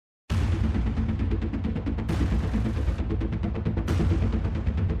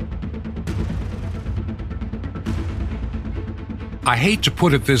I hate to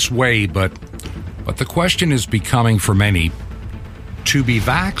put it this way, but the question is becoming for many, to be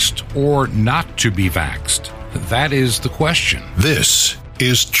vaxxed or not to be vaxxed? That is the question. This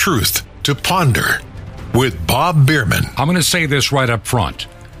is Truth to Ponder with Bob Bierman. I'm going to say this right up front.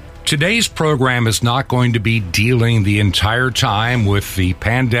 Today's program is not going to be dealing the entire time with the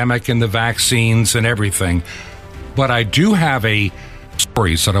pandemic and the vaccines and everything, but I do have a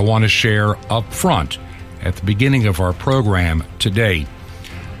stories that I want to share up front at the beginning of our program today.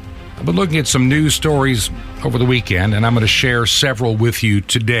 I've been looking at some news stories over the weekend, and I'm going to share several with you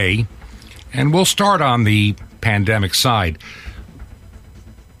today. And we'll start on the pandemic side.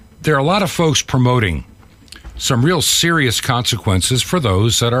 There are a lot of folks promoting some real serious consequences for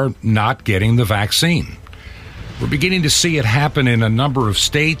those that are not getting the vaccine. We're beginning to see it happen in a number of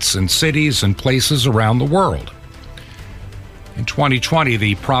states and cities and places around the world. In 2020,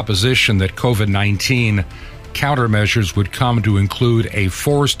 the proposition that COVID-19 countermeasures would come to include a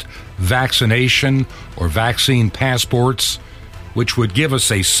forced vaccination or vaccine passports, which would give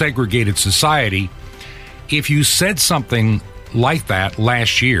us a segregated society. If you said something like that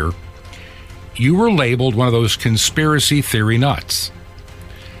last year, you were labeled one of those conspiracy theory nuts.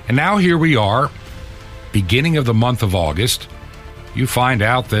 And now here we are, beginning of the month of August. You find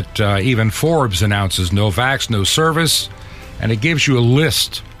out that even Forbes announces no vax, no service, and it gives you a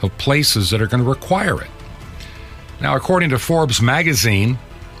list of places that are going to require it. Now, according to Forbes magazine,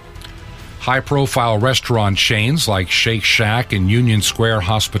 high-profile restaurant chains like Shake Shack and Union Square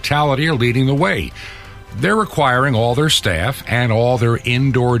Hospitality are leading the way. They're requiring all their staff and all their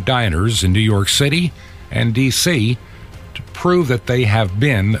indoor diners in New York City and D.C. to prove that they have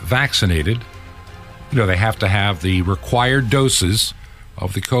been vaccinated. You know, they have to have the required doses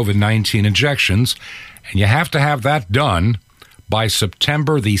of the COVID-19 injections, and you have to have that done by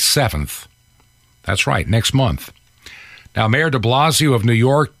September the 7th. That's right, next month. Now, Mayor de Blasio of New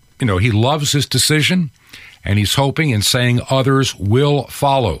York, he loves his decision, and he's hoping and saying others will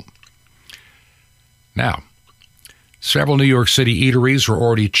follow. Now, several New York City eateries are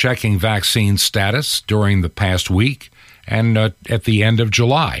already checking vaccine status during the past week and at the end of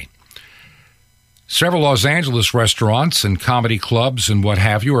July. Several Los Angeles restaurants and comedy clubs and what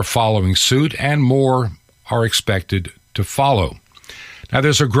have you are following suit, and more are expected to follow. Now,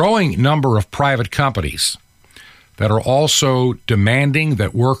 there's a growing number of private companies that are also demanding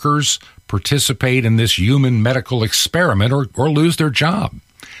that workers participate in this human medical experiment or lose their job.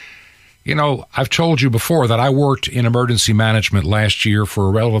 I've told you before that I worked in emergency management last year for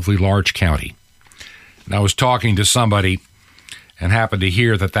a relatively large county. And I was talking to somebody and happened to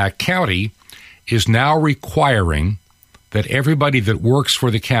hear that county is now requiring that everybody that works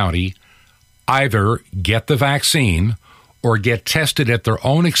for the county either get the vaccine or get tested at their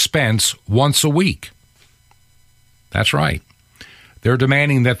own expense once a week. That's right. They're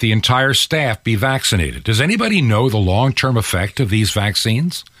demanding that the entire staff be vaccinated. Does anybody know the long-term effect of these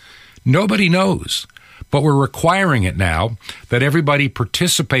vaccines? Nobody knows, but we're requiring it now that everybody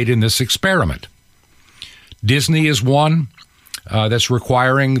participate in this experiment. Disney is one that's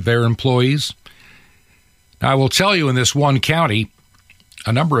requiring their employees. Now, I will tell you, in this one county,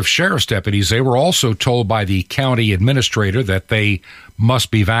 a number of sheriff's deputies, they were also told by the county administrator that they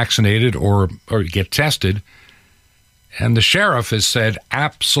must be vaccinated or get tested. And the sheriff has said,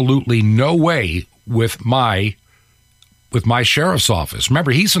 absolutely no way with my sheriff's office.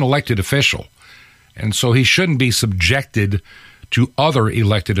 Remember, he's an elected official, and so he shouldn't be subjected to other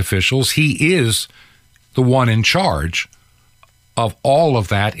elected officials. He is the one in charge of all of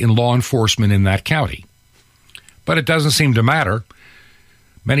that in law enforcement in that county. But it doesn't seem to matter.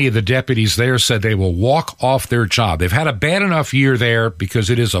 Many of the deputies there said they will walk off their job. They've had a bad enough year there because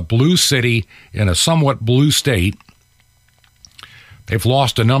it is a blue city in a somewhat blue state. They've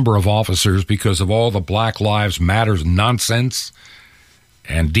lost a number of officers because of all the Black Lives Matter nonsense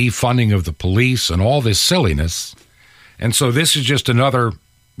and defunding of the police and all this silliness. And so this is just another,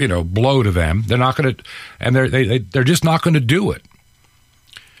 blow to them. They're not going to, and they're just not going to do it.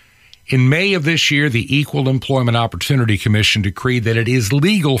 In May of this year, the Equal Employment Opportunity Commission decreed that it is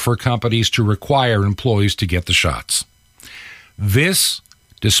legal for companies to require employees to get the shots. This,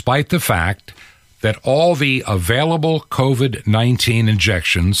 despite the fact that all the available COVID-19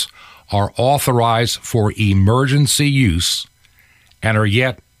 injections are authorized for emergency use and are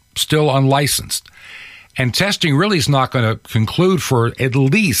yet still unlicensed. And testing really is not going to conclude for at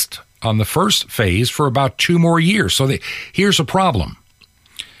least on the first phase for about 2 more years. So here's a problem.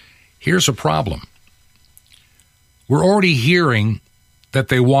 We're already hearing that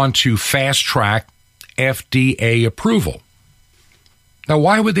they want to fast-track FDA approval. Now,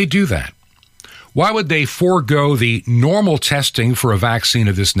 why would they do that? Why would they forego the normal testing for a vaccine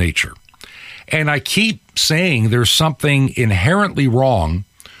of this nature? And I keep saying there's something inherently wrong.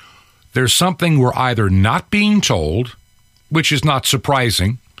 There's something we're either not being told, which is not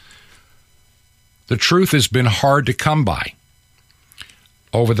surprising. The truth has been hard to come by.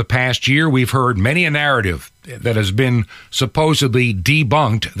 Over the past year, we've heard many a narrative that has been supposedly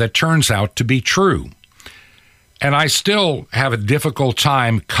debunked that turns out to be true. And I still have a difficult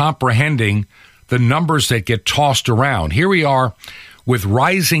time comprehending the numbers that get tossed around. Here we are with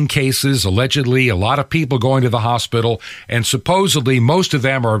rising cases, allegedly a lot of people going to the hospital, and supposedly most of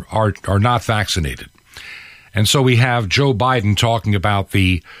them are not vaccinated. And so we have Joe Biden talking about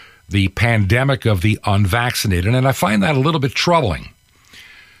the pandemic of the unvaccinated, and I find that a little bit troubling.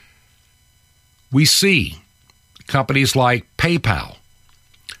 We see companies like PayPal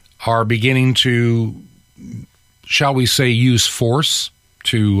are beginning to, shall we say, use force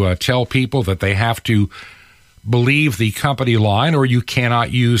to tell people that they have to believe the company line or you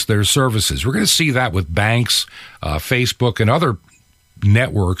cannot use their services. We're going to see that with banks, Facebook, and other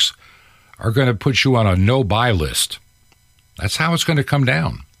networks are going to put you on a no-buy list. That's how it's going to come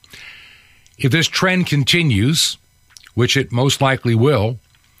down. If this trend continues, which it most likely will,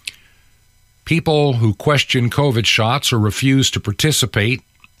 people who question COVID shots or refuse to participate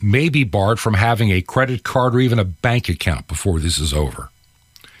may be barred from having a credit card or even a bank account before this is over.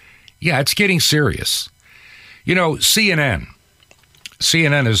 Yeah, it's getting serious. You know, CNN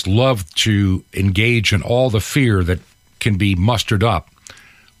has loved to engage in all the fear that can be mustered up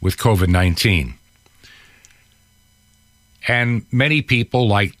with COVID-19. And many people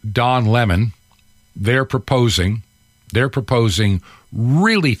like Don Lemon, they're proposing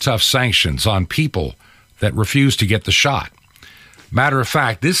really tough sanctions on people that refuse to get the shot. Matter of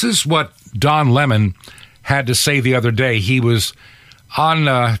fact, this is what Don Lemon had to say the other day. He was on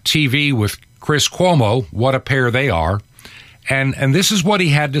TV with Chris Cuomo, what a pair they are, and this is what he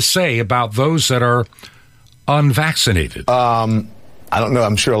had to say about those that are unvaccinated. I don't know.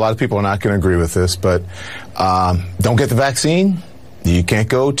 I'm sure a lot of people are not going to agree with this, but don't get the vaccine, you can't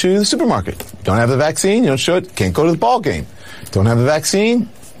go to the supermarket. Don't have the vaccine, you don't show it, can't go to the ball game. Don't have the vaccine,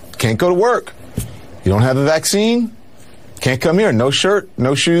 can't go to work. You don't have the vaccine, can't come here. No shirt,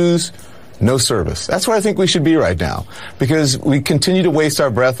 no shoes, no service. That's where I think we should be right now, because we continue to waste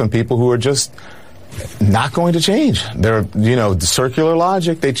our breath on people who are just not going to change. They're, the circular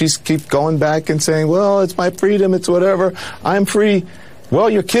logic. They just keep going back and saying, well, it's my freedom, it's whatever. I'm free. Well,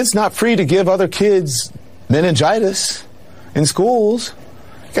 your kid's not free to give other kids meningitis in schools.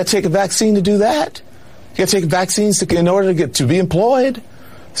 You got to take a vaccine to do that. You got to take vaccines in order to be employed.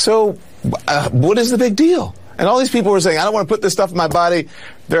 So what is the big deal? And all these people were saying, I don't want to put this stuff in my body.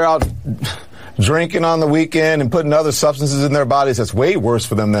 They're out drinking on the weekend and putting other substances in their bodies. That's way worse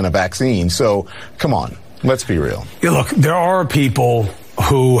for them than a vaccine. So come on, let's be real. Yeah, look, there are people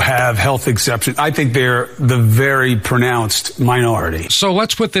who have health exceptions. I think they're the very pronounced minority. So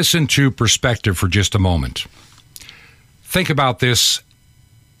let's put this into perspective for just a moment. Think about this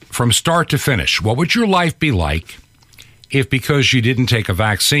from start to finish. What would your life be like if, because you didn't take a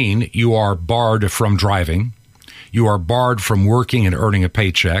vaccine, you are barred from driving, you are barred from working and earning a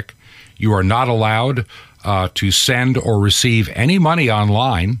paycheck, you are not allowed to send or receive any money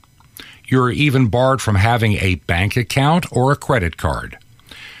online, you're even barred from having a bank account or a credit card.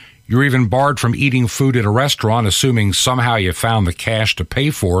 You're even barred from eating food at a restaurant, assuming somehow you found the cash to pay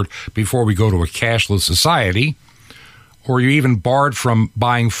for it before we go to a cashless society. Or you're even barred from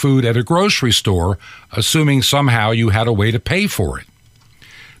buying food at a grocery store, assuming somehow you had a way to pay for it.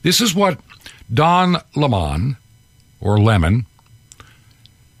 This is what Don Lemon, or Lemon,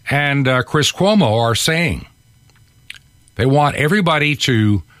 and Chris Cuomo are saying. They want everybody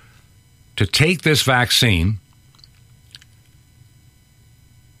to take this vaccine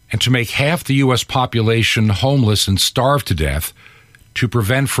and to make half the U.S. population homeless and starve to death to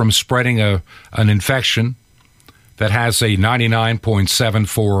prevent from spreading an infection that has a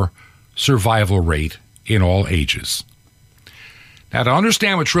 99.74 survival rate in all ages. Now, to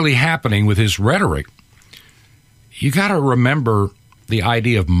understand what's really happening with his rhetoric, you got to remember the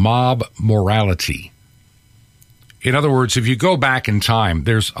idea of mob morality. In other words, if you go back in time,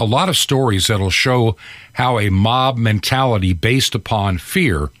 there's a lot of stories that'll show how a mob mentality based upon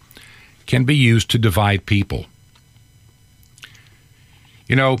fear can be used to divide people.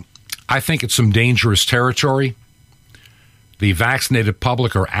 I think it's some dangerous territory. The vaccinated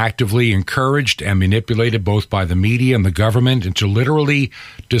public are actively encouraged and manipulated both by the media and the government into literally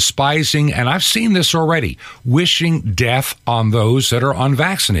despising, and I've seen this already, wishing death on those that are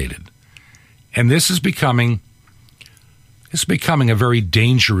unvaccinated. And this is becoming a very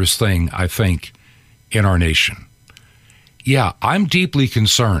dangerous thing, I think, in our nation. Yeah, I'm deeply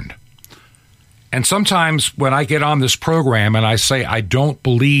concerned. And sometimes when I get on this program and I say I don't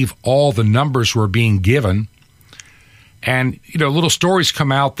believe all the numbers we're being given, and, little stories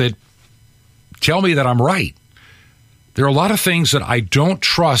come out that tell me that I'm right. There are a lot of things that I don't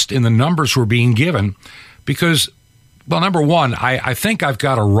trust in the numbers we're being given because, well, number one, I think I've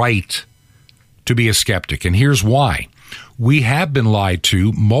got a right to be a skeptic, and here's why. We have been lied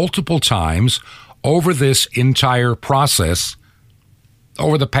to multiple times over this entire process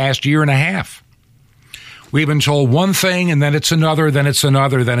over the past year and a half. We've been told one thing, and then it's another, then it's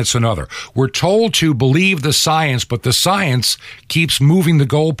another, then it's another. We're told to believe the science, but the science keeps moving the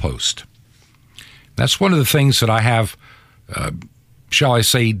goalpost. That's one of the things that I have, shall I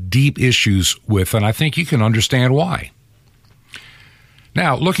say, deep issues with, and I think you can understand why.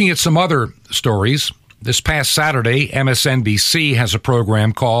 Now, looking at some other stories, this past Saturday, MSNBC has a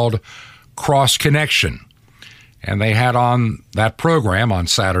program called Cross Connection, and they had on that program on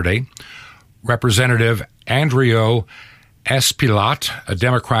Saturday Representative Andrea Espilat, a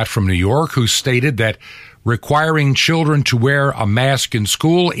Democrat from New York, who stated that requiring children to wear a mask in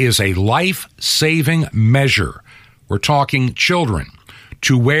school is a life-saving measure. We're talking children.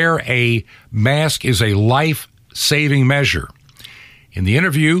 To wear a mask is a life-saving measure. In the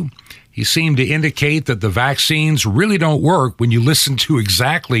interview, he seemed to indicate that the vaccines really don't work when you listen to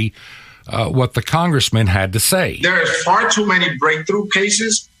exactly what the congressman had to say. There is far too many breakthrough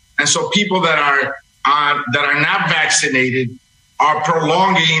cases, and so people that are not vaccinated are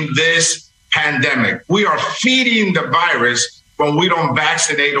prolonging this pandemic. We are feeding the virus when we don't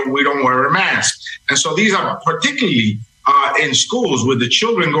vaccinate or we don't wear a mask. And so these are particularly in schools with the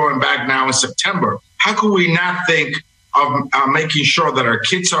children going back now in September. How could we not think of making sure that our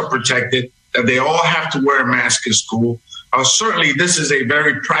kids are protected, that they all have to wear a mask in school? Certainly, this is a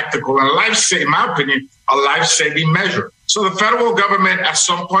very practical and in my opinion, a life-saving measure. So the federal government at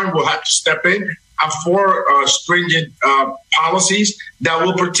some point will have to step in for stringent policies that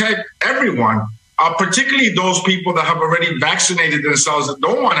will protect everyone, particularly those people that have already vaccinated themselves that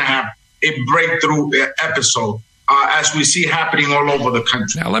don't want to have a breakthrough episode, as we see happening all over the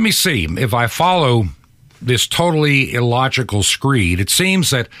country. Now, let me see if I follow this totally illogical screed. It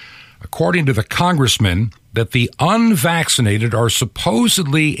seems that, according to the congressman, that the unvaccinated are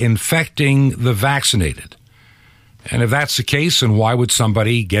supposedly infecting the vaccinated. And if that's the case, then why would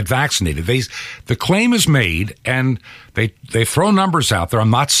somebody get vaccinated? The claim is made, and they throw numbers out there. I'm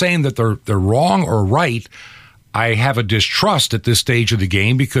not saying that they're wrong or right. I have a distrust at this stage of the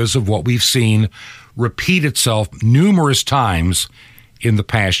game because of what we've seen repeat itself numerous times in the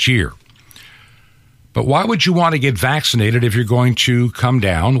past year. But why would you want to get vaccinated if you're going to come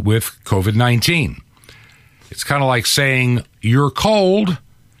down with COVID-19? It's kind of like saying you're cold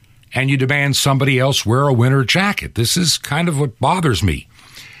and you demand somebody else wear a winter jacket. This is kind of what bothers me.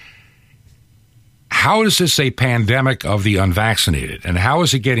 How is this a pandemic of the unvaccinated? And how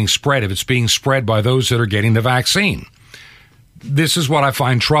is it getting spread if it's being spread by those that are getting the vaccine? This is what I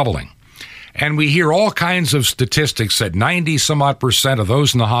find troubling. And we hear all kinds of statistics that 90-some-odd% of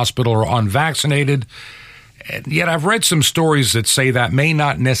those in the hospital are unvaccinated. And yet I've read some stories that say that may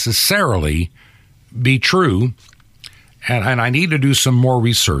not necessarily be true. And I need to do some more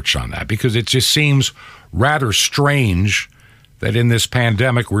research on that because it just seems rather strange that in this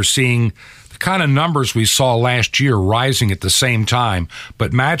pandemic we're seeing the kind of numbers we saw last year rising at the same time,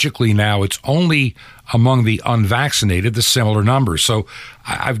 but magically now it's only among the unvaccinated, the similar numbers. So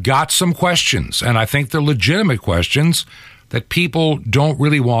I've got some questions, and I think they're legitimate questions that people don't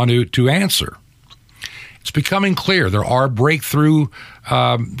really want to answer. It's becoming clear there are breakthrough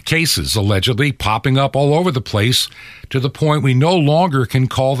cases allegedly popping up all over the place to the point we no longer can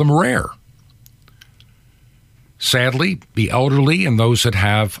call them rare. Sadly, the elderly and those that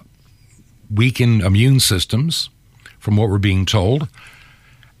have weakened immune systems, from what we're being told,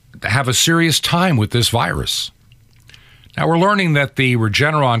 have a serious time with this virus. Now, we're learning that the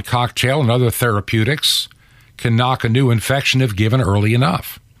Regeneron cocktail and other therapeutics can knock a new infection if given early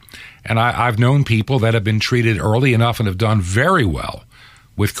enough. And I've known people that have been treated early enough and have done very well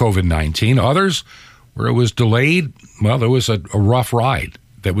with COVID-19. Others, where it was delayed, well, there was a rough ride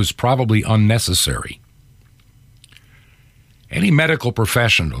that was probably unnecessary. Any medical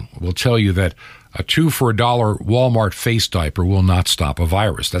professional will tell you that a 2 for $1 Walmart face diaper will not stop a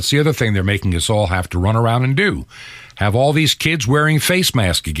virus. That's the other thing they're making us all have to run around and do. Have all these kids wearing face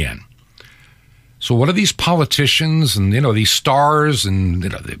masks again. So what are these politicians and, these stars and,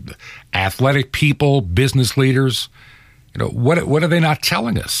 the athletic people, business leaders, what are they not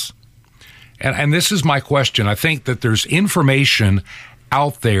telling us? And this is my question. I think that there's information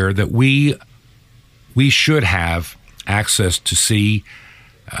out there that we we should have access to see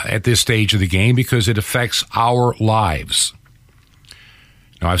at this stage of the game because it affects our lives.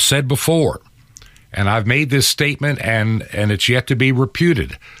 Now, I've said before, and I've made this statement, and it's yet to be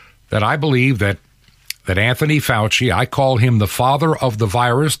refuted, that I believe that Anthony Fauci, I call him the father of the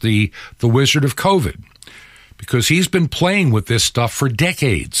virus, the wizard of COVID, because he's been playing with this stuff for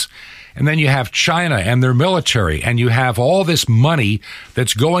decades. And then you have China and their military, and you have all this money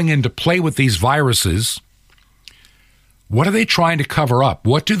that's going into play with these viruses. What are they trying to cover up?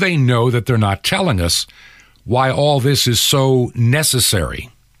 What do they know that they're not telling us? Why all this is so necessary?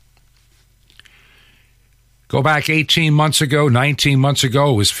 Go back 18 months ago, 19 months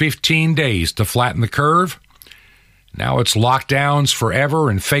ago, it was 15 days to flatten the curve. Now it's lockdowns forever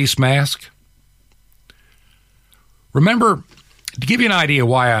and face mask. Remember, to give you an idea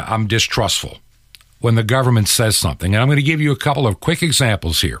why I'm distrustful when the government says something, and I'm going to give you a couple of quick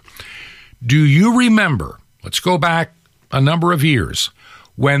examples here. Do you remember, let's go back a number of years,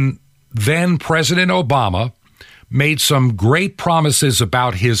 when then President Obama made some great promises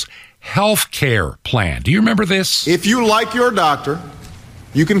about his health care plan? Do you remember this? If you like your doctor,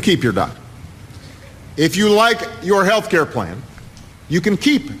 you can keep your doctor. If you like your health care plan, you can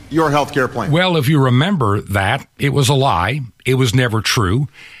keep your health care plan. Well, if you remember that, it was a lie. It was never true.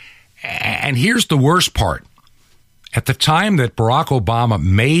 And here's the worst part. At the time that Barack Obama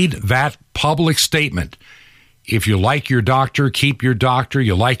made that public statement, if you like your doctor, keep your doctor.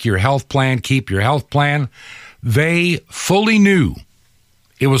 You like your health plan, keep your health plan. They fully knew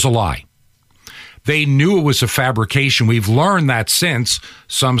it was a lie. They knew it was a fabrication. We've learned that since.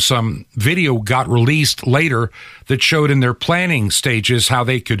 Some video got released later that showed in their planning stages how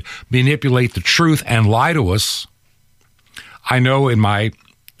they could manipulate the truth and lie to us. I know in my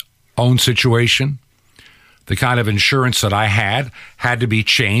own situation, the kind of insurance that I had to be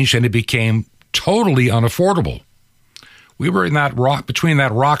changed, and it became totally unaffordable. We were in that between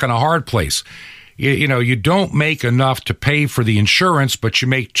that rock and a hard place. You know, you don't make enough to pay for the insurance, but you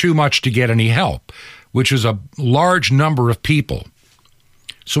make too much to get any help, which is a large number of people.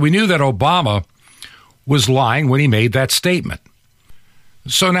 So we knew that Obama was lying when he made that statement.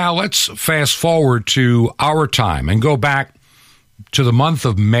 So now let's fast forward to our time and go back to the month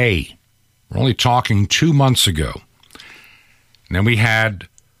of May. We're only talking 2 months ago. And then we had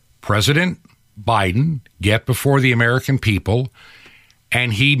President Biden get before the American people,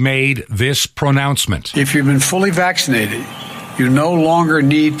 and he made this pronouncement. If you've been fully vaccinated, you no longer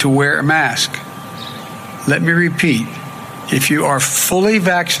need to wear a mask. Let me repeat. If you are fully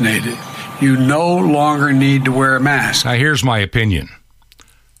vaccinated, you no longer need to wear a mask. Now, here's my opinion.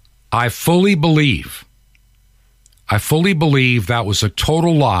 I fully believe that was a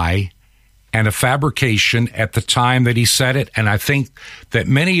total lie and a fabrication at the time that he said it, and I think that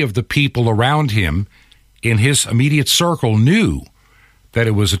many of the people around him in his immediate circle knew that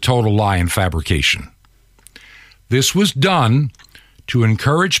it was a total lie and fabrication. This was done to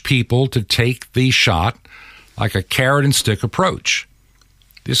encourage people to take the shot like a carrot and stick approach.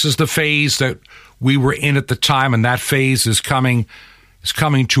 This is the phase that we were in at the time, and that phase is coming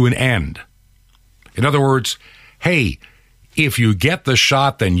to an end. In other words, hey, if you get the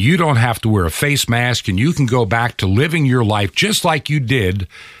shot, then you don't have to wear a face mask and you can go back to living your life just like you did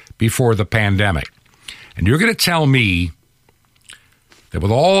before the pandemic. And you're going to tell me that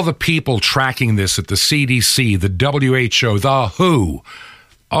with all the people tracking this at the CDC, the WHO, the WHO,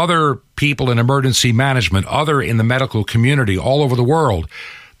 other people in emergency management, other in the medical community all over the world,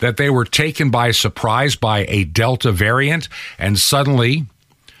 that they were taken by surprise by a Delta variant, and suddenly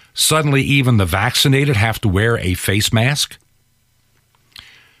even the vaccinated have to wear a face mask?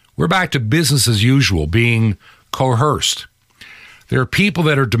 We're back to business as usual, being coerced. There are people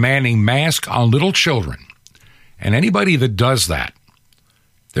that are demanding masks on little children, and anybody that does that,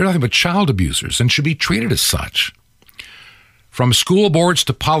 they're nothing but child abusers and should be treated as such. From school boards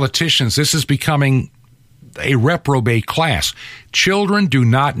to politicians, this is becoming a reprobate class. Children do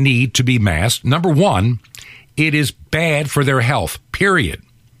not need to be masked. Number one, it is bad for their health, period.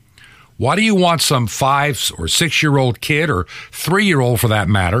 Why do you want some 5 or 6-year-old kid, or 3-year-old for that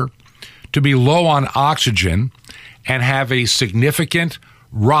matter, to be low on oxygen and have a significant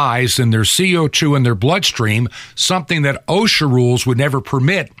rise in their CO2 in their bloodstream, something that OSHA rules would never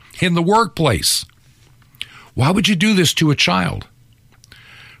permit in the workplace? Why would you do this to a child?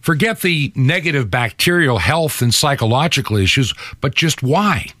 Forget the negative bacterial health and psychological issues, but just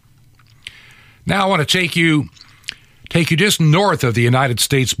why? Now I want to take you just north of the United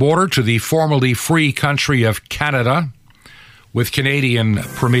States border to the formerly free country of Canada with Canadian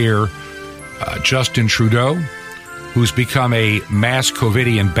Premier Justin Trudeau, who's become a mass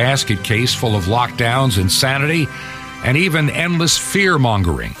COVIDian basket case full of lockdowns, insanity, and even endless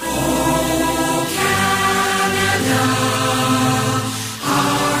fear-mongering.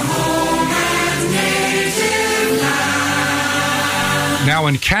 Now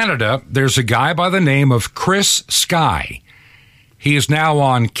in Canada, there's a guy by the name of Chris Sky. He is now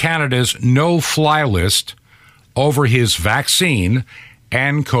on Canada's no-fly list over his vaccine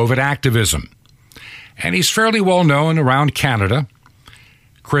and COVID activism. And he's fairly well known around Canada.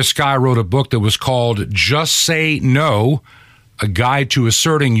 Chris Sky wrote a book that was called Just Say No, A Guide to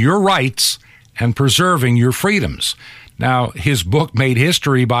Asserting Your Rights and Preserving Your Freedoms. Now, his book made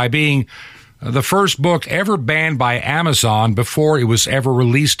history by being the first book ever banned by Amazon before it was ever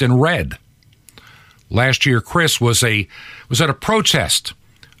released and read. Last year, Chris was at a protest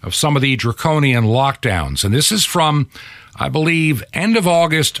of some of the draconian lockdowns. And this is from, I believe, end of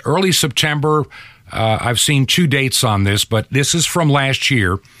August, early September. I've seen 2 dates on this, but this is from last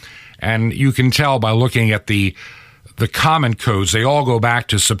year. And you can tell by looking at the comment codes, they all go back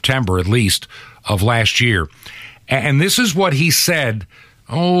to September, at least, of last year. And this is what he said,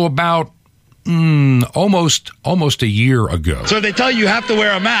 about almost a year ago. So they tell you have to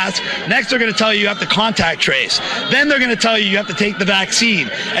wear a mask. Next, they're going to tell you have to contact trace. Then they're going to tell you have to take the vaccine.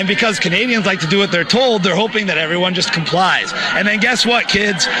 And because Canadians like to do what they're told, they're hoping that everyone just complies. And then guess what,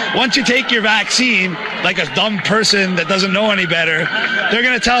 kids? Once you take your vaccine, like a dumb person that doesn't know any better, they're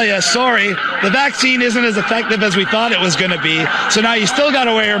going to tell you, sorry, the vaccine isn't as effective as we thought it was going to be. So now you still got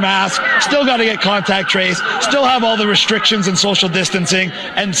to wear your mask, still got to get contact trace, still have all the restrictions and social distancing,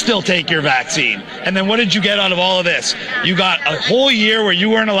 and still take your vaccine. And then what did you get out of all of this? You got a whole year where you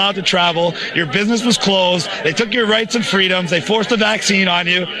weren't allowed to travel. Your business was closed. They took your rights and freedoms. They forced a vaccine on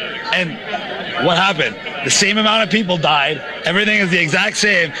you. And what happened? The same amount of people died. Everything is the exact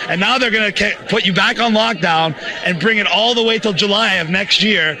same. And now they're going to put you back on lockdown and bring it all the way till July of next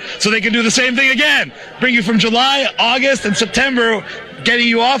year so they can do the same thing again. Bring you from July, August, and September, getting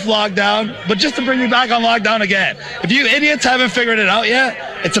you off lockdown, but just to bring you back on lockdown again. If you idiots haven't figured it out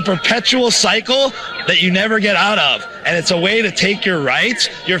yet, it's a perpetual cycle that you never get out of. And it's a way to take your rights,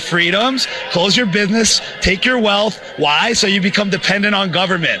 your freedoms, close your business, take your wealth. Why? So you become dependent on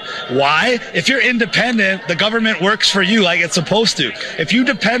government. Why? If you're independent, the government works for you like it's supposed to. If you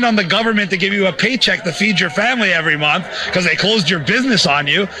depend on the government to give you a paycheck to feed your family every month because they closed your business on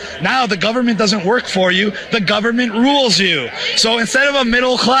you, now the government doesn't work for you. The government rules you. So instead of a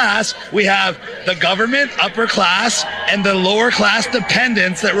middle class, we have the government, upper class, and the lower class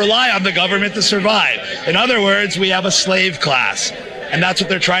dependents that rely on the government to survive. In other words, we have a slave class. And that's what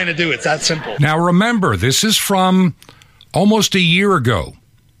they're trying to do. It's that simple. Now remember, this is from almost a year ago.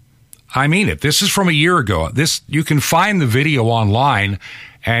 I mean it. This is from a year ago. You can find the video online,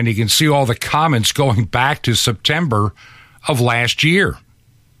 and you can see all the comments going back to September of last year.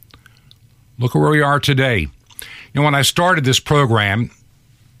 Look at where we are today. You know, when I started this program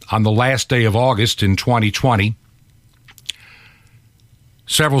on the last day of August in 2020,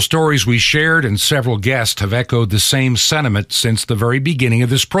 several stories we shared and several guests have echoed the same sentiment since the very beginning of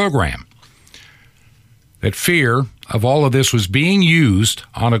this program. That fear of all of this was being used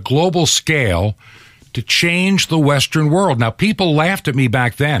on a global scale to change the Western world. Now, people laughed at me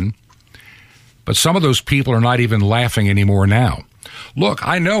back then, but some of those people are not even laughing anymore now. Look,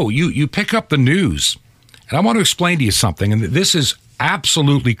 I know you pick up the news, and I want to explain to you something, and this is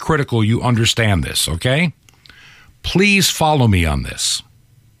absolutely critical you understand this, okay? Please follow me on this.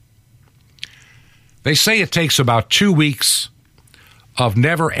 They say it takes about 2 weeks of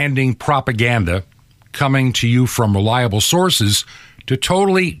never-ending propaganda coming to you from reliable sources to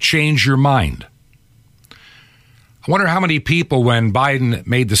totally change your mind. I wonder how many people, when Biden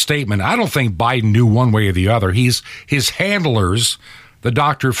made the statement, I don't think Biden knew one way or the other. His handlers, the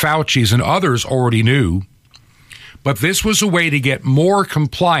Dr. Fauci's and others already knew, but this was a way to get more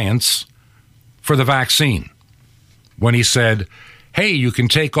compliance for the vaccine. When he said, hey, you can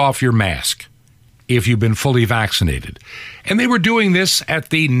take off your mask if you've been fully vaccinated. And they were doing this at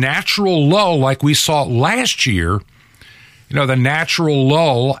the natural lull like we saw last year. You know, the natural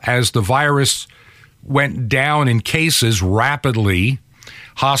lull as the virus went down in cases rapidly,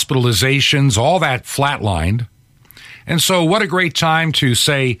 hospitalizations, all that flatlined. And so what a great time to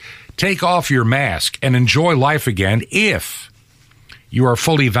say, take off your mask and enjoy life again if you are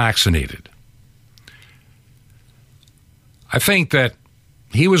fully vaccinated. I think that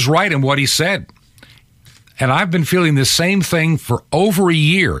he was right in what he said. And I've been feeling the same thing for over a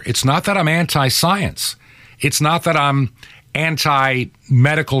year. It's not that I'm anti-science. It's not that I'm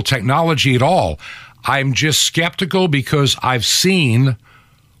anti-medical technology at all. I'm just skeptical because I've seen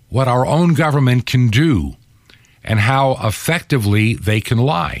what our own government can do. and how effectively they can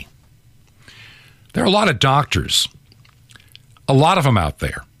lie. There are a lot of doctors, a lot of them out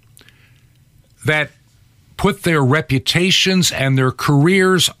there, that put their reputations and their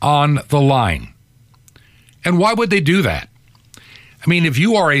careers on the line. And why would they do that? I mean, if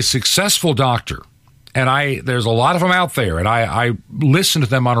you are a successful doctor, and there's a lot of them out there, and I listen to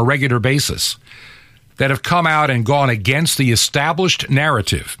them on a regular basis, that have come out and gone against the established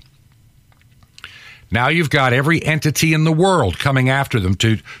narrative. Now you've got every entity in the world coming after them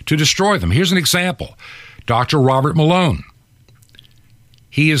to destroy them. Here's an example. Dr. Robert Malone.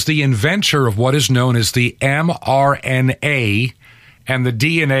 He is the inventor of what is known as the mRNA and the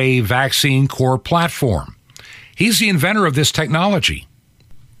DNA vaccine core platform. He's the inventor of this technology.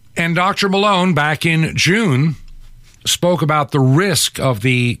 And Dr. Malone, back in June, spoke about the risk of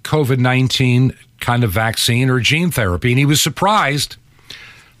the COVID-19 kind of vaccine or gene therapy, and he was surprised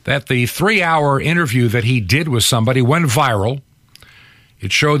that the 3-hour interview that he did with somebody went viral.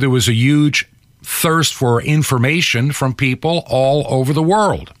 It showed there was a huge thirst for information from people all over the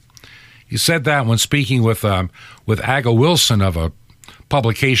world. He said that when speaking with Aga Wilson of a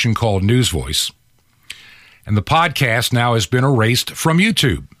publication called News Voice. And the podcast now has been erased from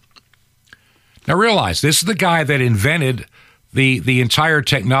YouTube. Now realize, this is the guy that invented the entire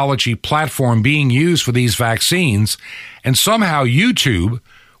technology platform being used for these vaccines, and somehow YouTube,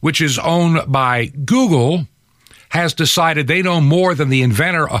 which is owned by Google, has decided they know more than the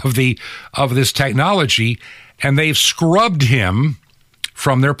inventor of this technology, and they've scrubbed him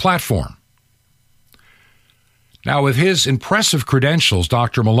from their platform. Now, with his impressive credentials,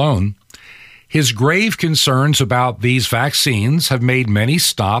 Dr. Malone, his grave concerns about these vaccines have made many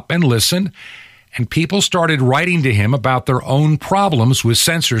stop and listen, and people started writing to him about their own problems with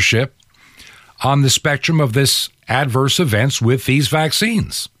censorship on the spectrum of this adverse events with these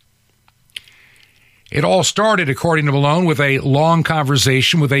vaccines. It all started, according to Malone, with a long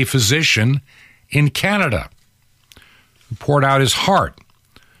conversation with a physician in Canada who poured out his heart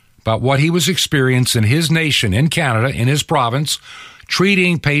about what he was experiencing in his nation, in Canada, in his province,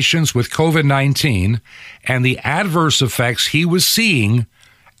 treating patients with COVID-19 and the adverse effects he was seeing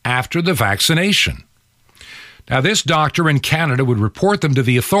after the vaccination. Now, this doctor in Canada would report them to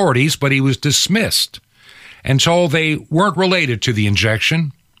the authorities, but he was dismissed and told they weren't related to the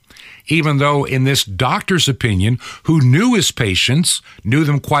injection, even though in this doctor's opinion, who knew his patients, knew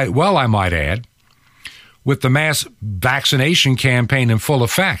them quite well, I might add, with the mass vaccination campaign in full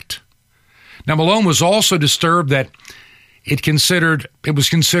effect. Now, Malone was also disturbed that it was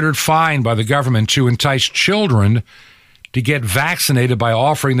considered fine by the government to entice children to get vaccinated by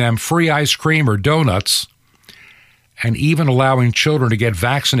offering them free ice cream or donuts, and even allowing children to get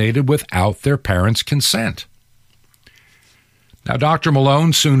vaccinated without their parents' consent. Now, Dr.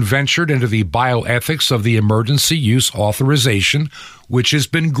 Malone soon ventured into the bioethics of the emergency use authorization, which has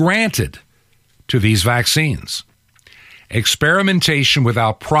been granted to these vaccines. Experimentation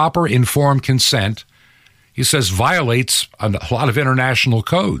without proper informed consent, he says, violates a lot of international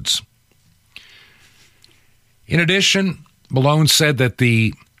codes. In addition, Malone said that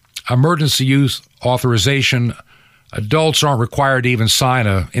the emergency use authorization, adults aren't required to even sign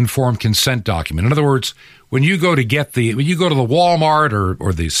an informed consent document. In other words, when you go to the Walmart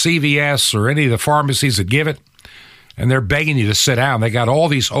or the CVS or any of the pharmacies that give it, and they're begging you to sit down, they got all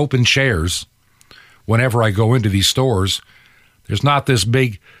these open chairs. Whenever I go into these stores, there's not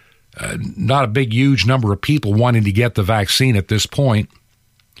a big, huge number of people wanting to get the vaccine at this point.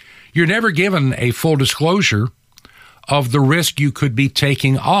 You're never given a full disclosure of the risk you could be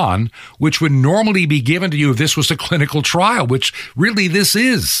taking on, which would normally be given to you if this was a clinical trial, which really this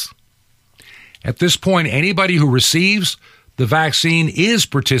is. At this point, anybody who receives the vaccine is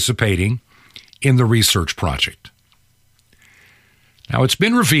participating in the research project. Now, it's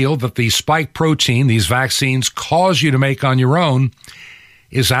been revealed that the spike protein these vaccines cause you to make on your own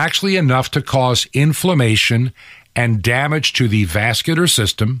is actually enough to cause inflammation and damage to the vascular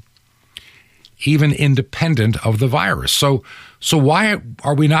system, even independent of the virus. So why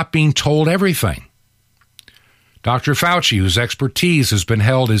are we not being told everything? Dr. Fauci, whose expertise has been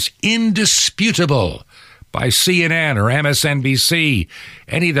held as indisputable by CNN or MSNBC,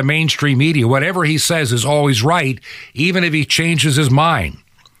 any of the mainstream media, whatever he says is always right, even if he changes his mind.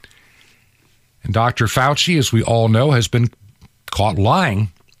 And Dr. Fauci, as we all know, has been caught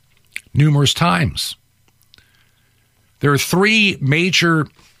lying numerous times. There are three major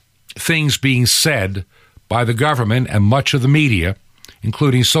things being said by the government and much of the media,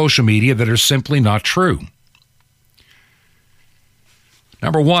 including social media, that are simply not true.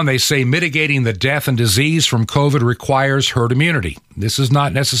 Number one, they say mitigating the death and disease from COVID requires herd immunity. This is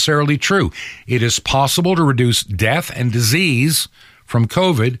not necessarily true. It is possible to reduce death and disease from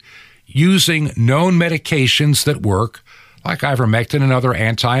COVID using known medications that work, like ivermectin and other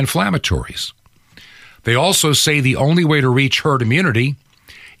anti-inflammatories. They also say the only way to reach herd immunity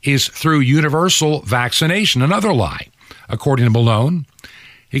is through universal vaccination. Another lie. According to Malone,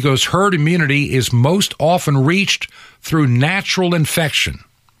 he goes, herd immunity is most often reached through natural infection.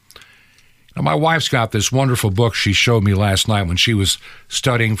 Now, my wife's got this wonderful book she showed me last night when she was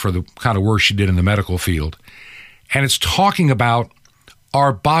studying for the kind of work she did in the medical field. And it's talking about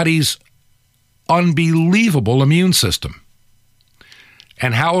our body's unbelievable immune system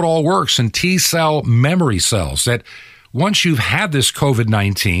and how it all works in T-cell memory cells, that once you've had this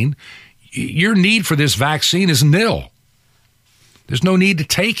COVID-19, your need for this vaccine is nil. There's no need to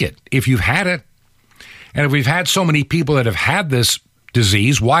take it if you've had it. And if we've had so many people that have had this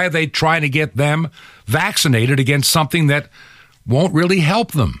disease, why are they trying to get them vaccinated against something that won't really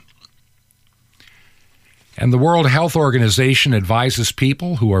help them? And the World Health Organization advises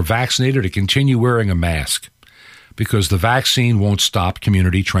people who are vaccinated to continue wearing a mask because the vaccine won't stop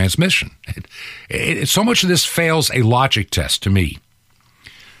community transmission. So much of this fails a logic test to me.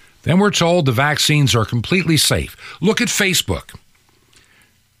 Then we're told the vaccines are completely safe. Look at Facebook.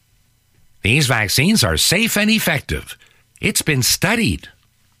 These vaccines are safe and effective. It's been studied.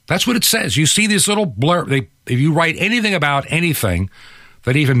 That's what it says. You see this little blurb. If you write anything about anything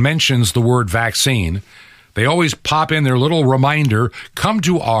that even mentions the word vaccine, they always pop in their little reminder, come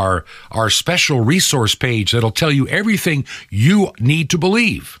to our special resource page that'll tell you everything you need to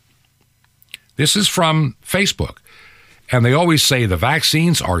believe. This is from Facebook. And they always say the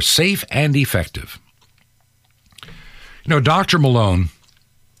vaccines are safe and effective. You know, Dr. Malone,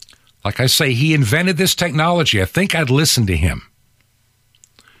 like I say, he invented this technology. I think I'd listen to him.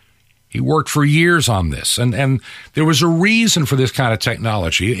 He worked for years on this, and there was a reason for this kind of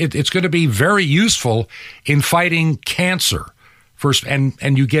technology. It's going to be very useful in fighting cancer. First, and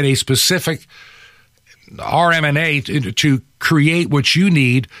you get a specific RMNA to create what you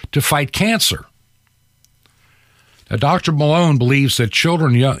need to fight cancer. Now, Dr. Malone believes that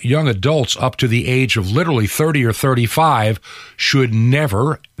children, young adults up to the age of literally 30 or 35 should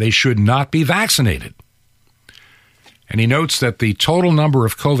not be vaccinated. And he notes that the total number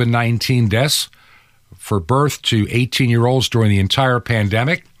of COVID-19 deaths for birth to 18-year-olds during the entire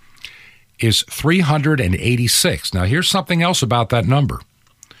pandemic is 386. Now, here's something else about that number.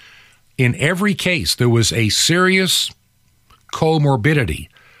 In every case, there was a serious comorbidity,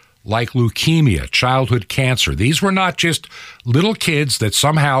 like leukemia, childhood cancer. These were not just little kids that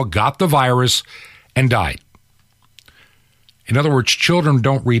somehow got the virus and died. In other words, children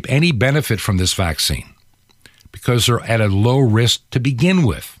don't reap any benefit from this vaccine because they're at a low risk to begin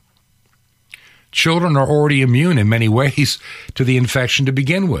with. Children are already immune in many ways to the infection to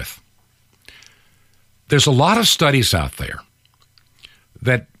begin with. There's a lot of studies out there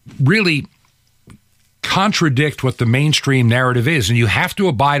that really contradict what the mainstream narrative is, and you have to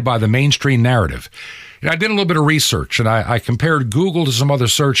abide by the mainstream narrative. And I did a little bit of research, and I compared Google to some other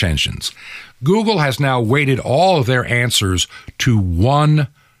search engines. Google has now weighted all of their answers to one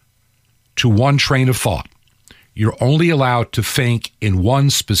train of thought. You're only allowed to think in one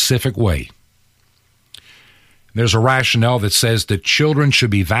specific way. There's a rationale that says that children should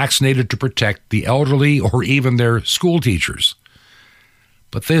be vaccinated to protect the elderly or even their school teachers.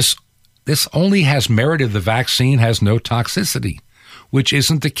 But this only has merited the vaccine has no toxicity, which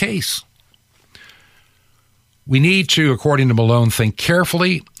isn't the case. We need to, according to Malone, think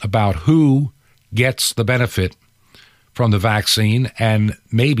carefully about who gets the benefit from the vaccine and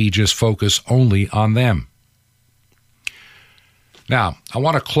maybe just focus only on them. Now, I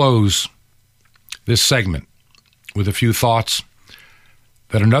want to close this segment with a few thoughts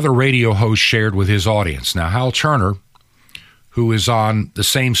that another radio host shared with his audience. Now, Hal Turner, who is on the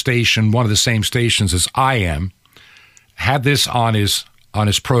same station, one of the same stations as I am, had this on his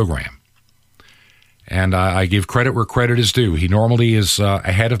program. And I give credit where credit is due. He normally is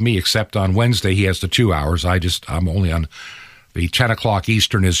ahead of me, except on Wednesday he has the 2 hours. I'm only on the 10 o'clock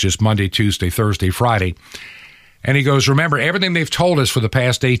Eastern is just Monday, Tuesday, Thursday, Friday. And he goes, remember, everything they've told us for the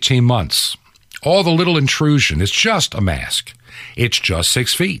past 18 months, all the little intrusion, it's just a mask. It's just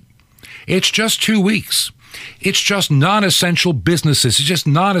 6 feet. It's just 2 weeks. It's just non-essential businesses. It's just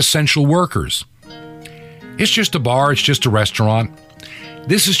non-essential workers. It's just a bar. It's just a restaurant.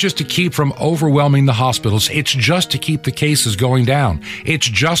 This is just to keep from overwhelming the hospitals. It's just to keep the cases going down. It's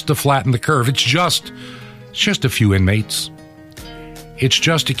just to flatten the curve. It's just a few inmates. It's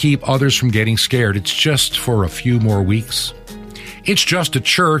just to keep others from getting scared. It's just for a few more weeks. It's just a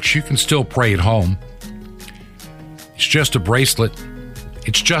church. You can still pray at home. It's just a bracelet.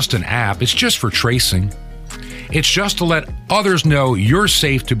 It's just an app. It's just for tracing. It's just to let others know you're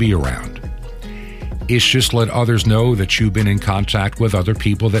safe to be around. It's just to let others know that you've been in contact with other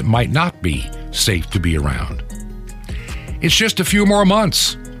people that might not be safe to be around. It's just a few more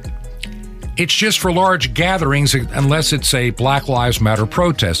months. It's just for large gatherings unless it's a Black Lives Matter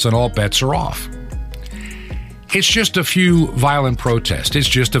protest and all bets are off. It's just a few violent protests. It's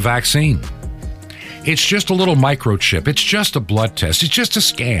just a vaccine. It's just a little microchip. It's just a blood test. It's just a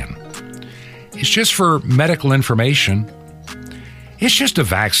scan. It's just for medical information. It's just a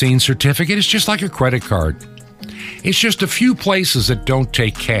vaccine certificate. It's just like a credit card. It's just a few places that don't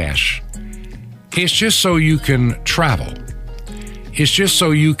take cash. It's just so you can travel. It's just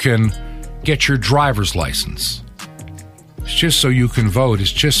so you can get your driver's license. It's just so you can vote.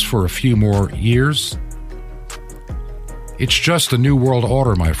 It's just for a few more years. It's just the New World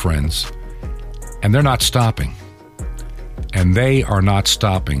Order, my friends. And they're not stopping. And they are not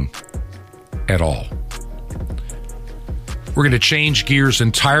stopping at all. We're going to change gears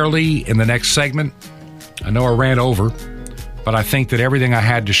entirely in the next segment. I know I ran over, but I think that everything I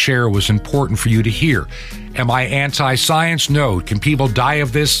had to share was important for you to hear. Am I anti-science? No. Can people die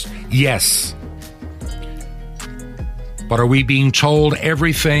of this? Yes. But are we being told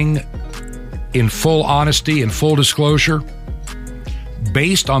everything in full honesty and full disclosure?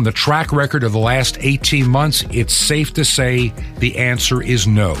 Based on the track record of the last 18 months, it's safe to say the answer is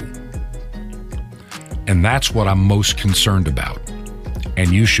no. And that's what I'm most concerned about.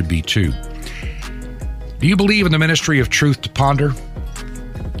 And you should be too. Do you believe in the ministry of Truth to Ponder?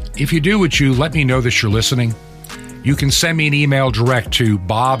 If you do, would you let me know that you're listening? You can send me an email direct to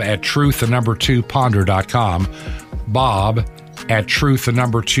bob@truth2ponder.com.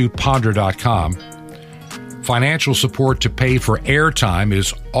 bob@truth2ponder.com. Financial support to pay for airtime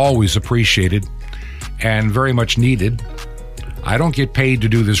is always appreciated and very much needed. I don't get paid to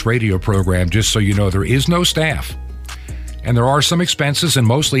do this radio program, just so you know. There is no staff. And there are some expenses, and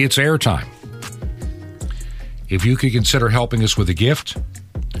mostly it's airtime. If you could consider helping us with a gift,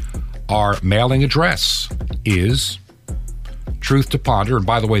 our mailing address is Truth to Ponder. And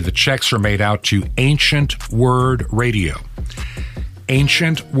by the way, the checks are made out to Ancient Word Radio.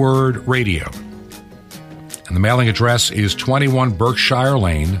 Ancient Word Radio. And the mailing address is 21 Berkshire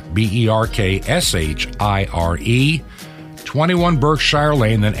Lane, Berkshire, 21 Berkshire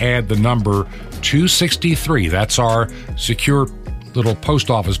Lane, then add the number 263. That's our secure little post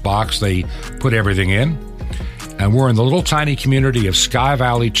office box. They put everything in. And we're in the little tiny community of Sky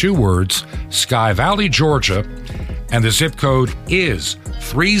Valley, 2 words, Sky Valley, Georgia. And the zip code is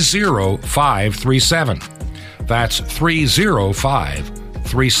 30537. That's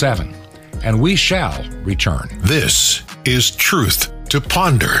 30537. And we shall return. This is Truth to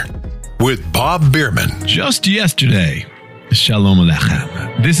Ponder with Bob Bierman. Just yesterday, Shalom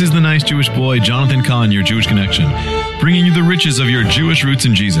Aleichem. This is the nice Jewish boy, Jonathan Kahn, your Jewish connection, bringing you the riches of your Jewish roots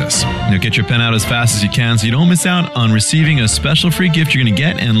in Jesus. Now get your pen out as fast as you can so you don't miss out on receiving a special free gift you're going to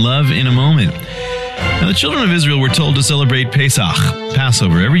get and love in a moment. Now, the children of Israel were told to celebrate Pesach,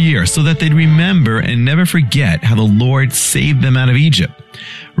 Passover, every year so that they'd remember and never forget how the Lord saved them out of Egypt.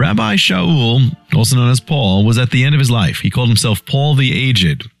 Rabbi Shaul, also known as Paul, was at the end of his life. He called himself Paul the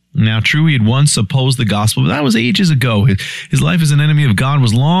Aged. Now, true, he had once opposed the gospel, but that was ages ago. His life as an enemy of God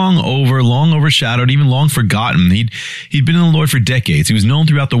was long overshadowed, even long forgotten. He'd been in the Lord for decades. He was known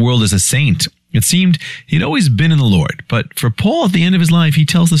throughout the world as a saint. It seemed he'd always been in the Lord. But for Paul, at the end of his life, he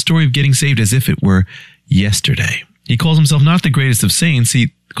tells the story of getting saved as if it were yesterday. He calls himself not the greatest of saints.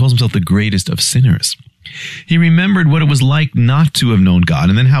 He calls himself the greatest of sinners. He remembered what it was like not to have known God,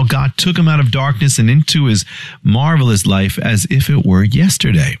 and then how God took him out of darkness and into his marvelous life as if it were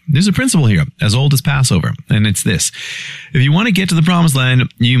yesterday. There's a principle here, as old as Passover, and it's this. If you want to get to the promised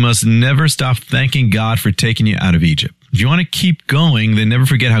land, you must never stop thanking God for taking you out of Egypt. If you want to keep going, then never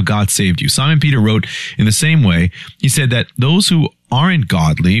forget how God saved you. Simon Peter wrote in the same way. He said that those who aren't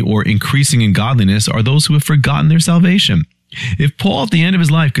godly or increasing in godliness are those who have forgotten their salvation. If Paul, at the end of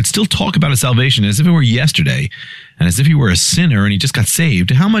his life, could still talk about his salvation as if it were yesterday, and as if he were a sinner and he just got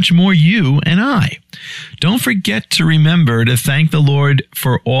saved, how much more you and I? Don't forget to remember to thank the Lord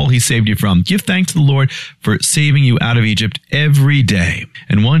for all he saved you from. Give thanks to the Lord for saving you out of Egypt every day.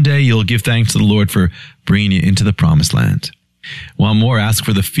 And one day you'll give thanks to the Lord for bringing you into the promised land. One more, ask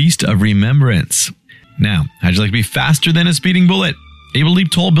for the Feast of Remembrance. Now, how'd you like to be faster than a speeding bullet? Able to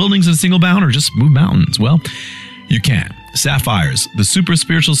leap tall buildings in a single bound or just move mountains? Well, you can. Sapphires, the super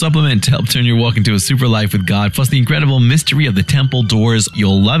spiritual supplement to help turn your walk into a super life with God, plus the incredible mystery of the temple doors.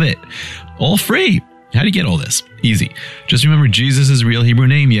 You'll love it. All free. How do you get all this? Easy. Just remember Jesus' real Hebrew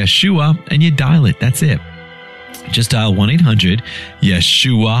name, Yeshua, and you dial it. That's it. Just dial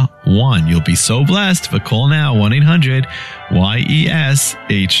 1-800-YESHUA-1. You'll be so blessed, but call now,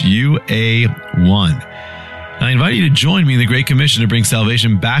 1-800-YESHUA-1. I invite you to join me in the Great Commission to bring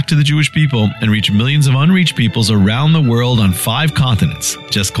salvation back to the Jewish people and reach millions of unreached peoples around the world on 5 continents.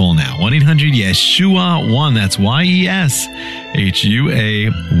 Just call now, 1-800-YESHUA-1. That's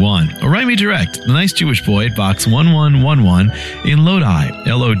YESHUA-1. Or write me direct, The Nice Jewish Boy at Box 1111 in Lodi,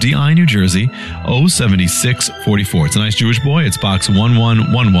 Lodi, New Jersey, 07644. It's a Nice Jewish Boy. It's Box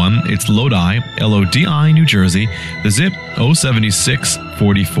 1111. It's Lodi, Lodi, New Jersey. The zip,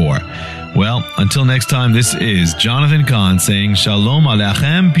 07644. Well, until next time, this is Jonathan Kahn saying Shalom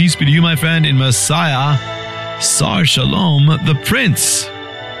Aleichem, peace be to you, my friend, in Messiah, Sar Shalom, the Prince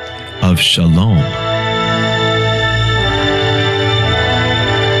of Shalom.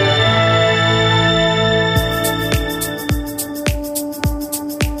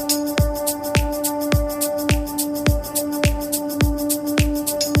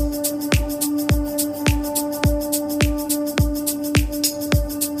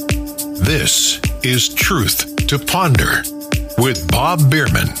 This is Truth to Ponder with Bob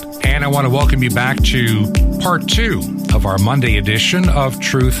Bierman. And I want to welcome you back to part 2 of our Monday edition of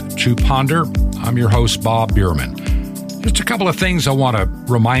Truth to Ponder. I'm your host, Bob Bierman. Just a couple of things I want to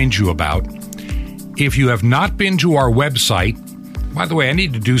remind you about. If you have not been to our website, by the way, I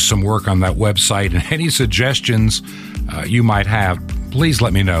need to do some work on that website, and any suggestions you might have, please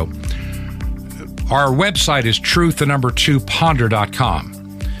let me know. Our website is truth2ponder.com.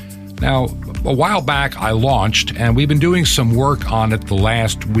 Now, a while back I launched, and we've been doing some work on it the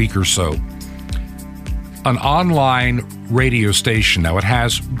last week or so, an online radio station. Now, it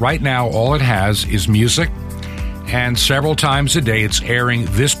has, right now, all it has is music, and several times a day it's airing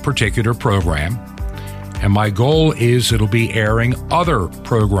this particular program. And my goal is it'll be airing other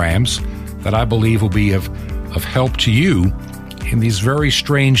programs that I believe will be of help to you in these very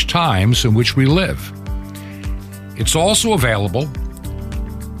strange times in which we live. It's also available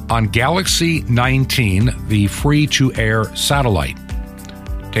on Galaxy 19, the free-to-air satellite.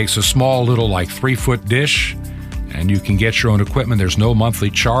 Takes a small little 3-foot dish, and you can get your own equipment. There's no monthly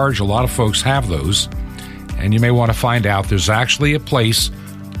charge. A lot of folks have those. And you may want to find out there's actually a place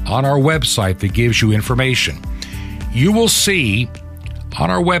on our website that gives you information. You will see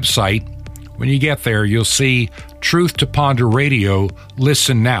on our website, when you get there, you'll see Truth to Ponder Radio,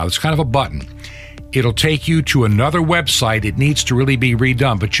 Listen Now. It's kind of a button. It'll take you to another website. It needs to really be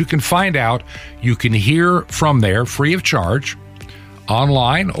redone, but you can find out. You can hear from there free of charge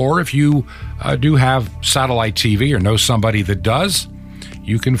online, or if you do have satellite TV or know somebody that does,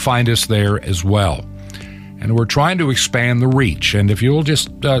 you can find us there as well. And we're trying to expand the reach. And if you'll just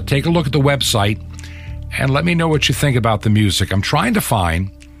take a look at the website and let me know what you think about the music. I'm trying to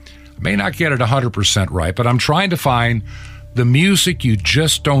find, I may not get it 100% right, but I'm trying to find the music you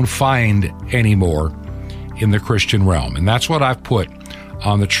just don't find anymore in the Christian realm. And that's what I've put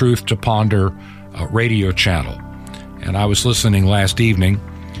on the Truth to Ponder radio channel. And I was listening last evening,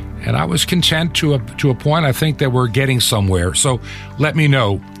 and I was content to a point. I think that we're getting somewhere. So let me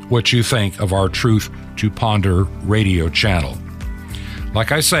know what you think of our Truth to Ponder radio channel.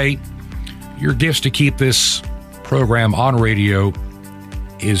 Like I say, your gifts to keep this program on radio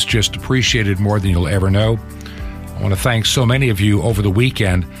is just appreciated more than you'll ever know. I want to thank so many of you over the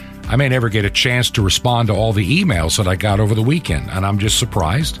weekend. I may never get a chance to respond to all the emails that I got over the weekend, and I'm just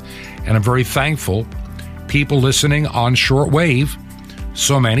surprised, and I'm very thankful. People listening on shortwave,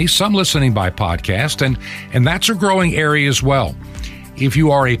 so many, some listening by podcast, and that's a growing area as well. If you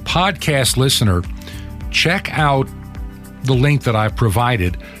are a podcast listener, check out the link that I've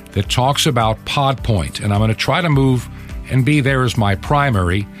provided that talks about PodPoint, and I'm going to try to move and be there as my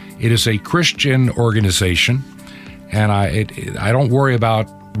primary. It is a Christian organization, and I don't worry about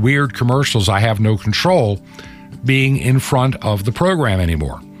weird commercials. I have no control being in front of the program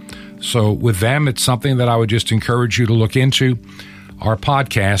anymore. So with them, it's something that I would just encourage you to look into, our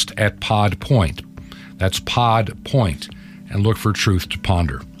podcast at PodPoint. That's PodPoint, and look for Truth to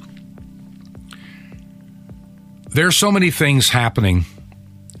Ponder. There's so many things happening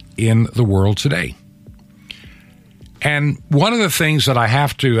in the world today. And one of the things that I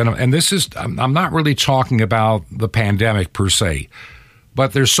have to, and this is, I'm not really talking about the pandemic per se,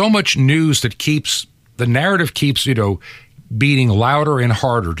 but there's so much news that the narrative keeps, beating louder and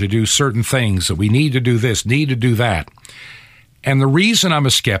harder to do certain things, that we need to do this, need to do that. And the reason I'm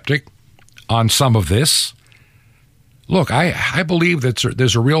a skeptic on some of this, look, I believe that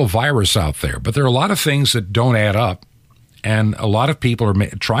there's a real virus out there, but there are a lot of things that don't add up, and a lot of people are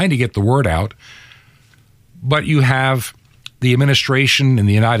trying to get the word out But you have the administration in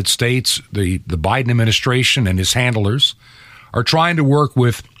the United States, the Biden administration and his handlers are trying to work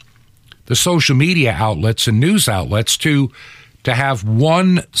with the social media outlets and news outlets to have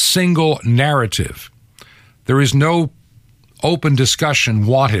one single narrative. There is no open discussion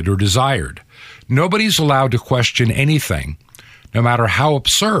wanted or desired. Nobody's allowed to question anything, no matter how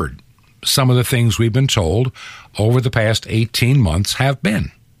absurd some of the things we've been told over the past 18 months have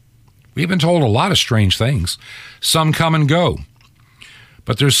been. We've been told a lot of strange things. Some come and go.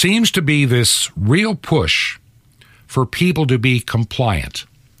 But there seems to be this real push for people to be compliant.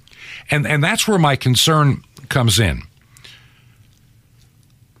 And that's where my concern comes in.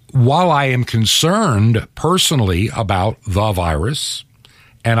 While I am concerned personally about the virus,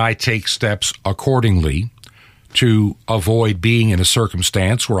 and I take steps accordingly to avoid being in a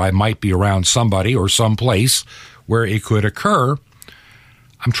circumstance where I might be around somebody or someplace where it could occur,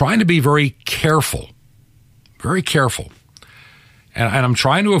 I'm trying to be very careful. And I'm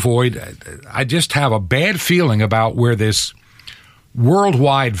trying to avoid, I just have a bad feeling about where this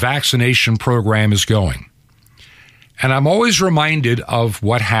worldwide vaccination program is going. And I'm always reminded of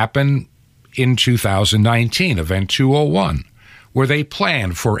what happened in 2019, Event 201, where they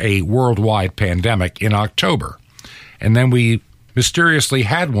planned for a worldwide pandemic in October. And then we mysteriously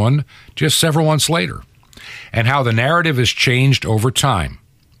had one just several months later. And how the narrative has changed over time.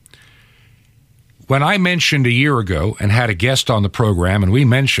 When I mentioned a year ago and had a guest on the program, and we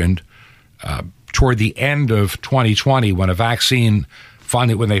mentioned toward the end of 2020 when a vaccine,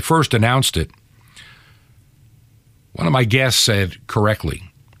 finally, when they first announced it, one of my guests said correctly,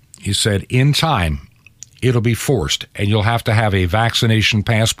 he said, in time, it'll be forced, and you'll have to have a vaccination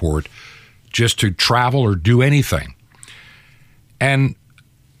passport just to travel or do anything. And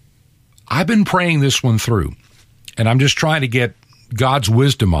I've been praying this one through, and I'm just trying to get God's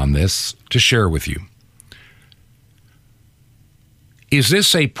wisdom on this to share with you. Is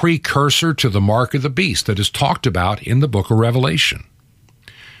this a precursor to the mark of the beast that is talked about in the book of Revelation?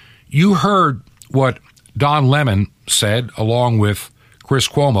 You heard what Don Lemon said along with Chris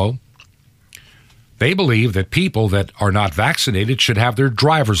Cuomo. They believe that people that are not vaccinated should have their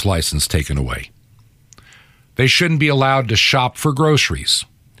driver's license taken away. They shouldn't be allowed to shop for groceries.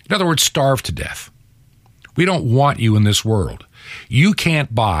 In other words, starve to death. We don't want you in this world. You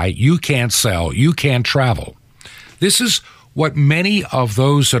can't buy, you can't sell, you can't travel. This is what many of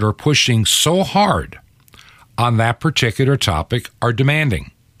those that are pushing so hard on that particular topic are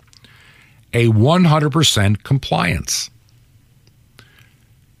demanding. A 100% compliance.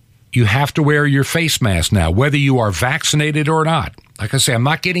 You have to wear your face mask now, whether you are vaccinated or not. Like I say, I'm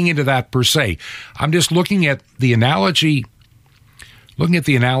not getting into that per se. I'm just looking at the analogy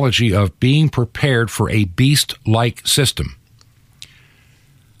of being prepared for a beast-like system.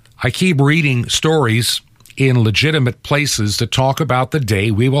 I keep reading stories in legitimate places that talk about the day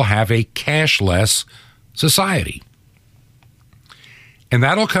we will have a cashless society. And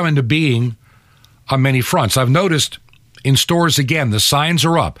that'll come into being on many fronts. I've noticed in stores, again, the signs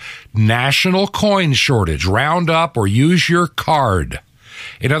are up. National coin shortage. Round up or use your card.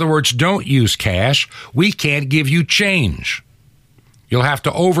 In other words, don't use cash. We can't give you change. You'll have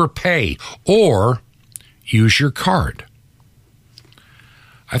to overpay or use your card.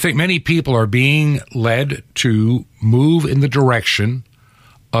 I think many people are being led to move in the direction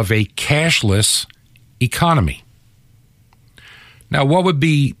of a cashless economy. Now, what would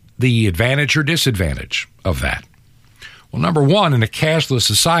be the advantage or disadvantage of that? Well, number one, in a cashless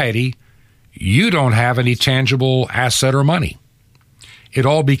society, you don't have any tangible asset or money. It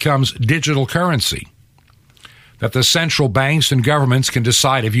all becomes digital currency that the central banks and governments can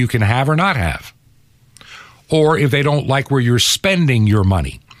decide if you can have or not have, or if they don't like where you're spending your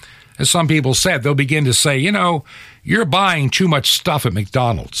money. As some people said, they'll begin to say, you know, you're buying too much stuff at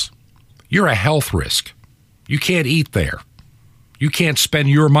McDonald's. You're a health risk. You can't eat there. You can't spend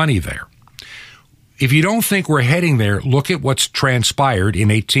your money there. If you don't think we're heading there, look at what's transpired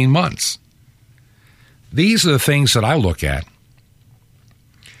in 18 months. These are the things that I look at.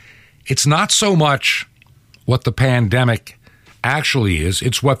 It's not so much what the pandemic actually is,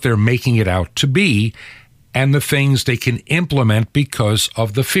 it's what they're making it out to be and the things they can implement because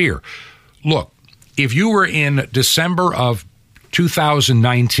of the fear. Look, if you were in December of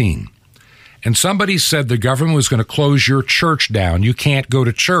 2019 and somebody said the government was going to close your church down, you can't go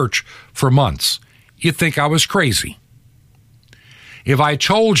to church for months, you'd think I was crazy. If I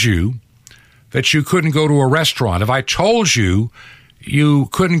told you that you couldn't go to a restaurant, if I told you you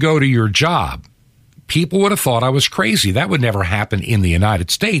couldn't go to your job, people would have thought I was crazy. That would never happen in the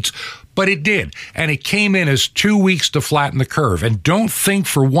United States, but it did. And it came in as 2 weeks to flatten the curve. And don't think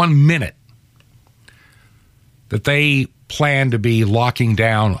for 1 minute that they plan to be locking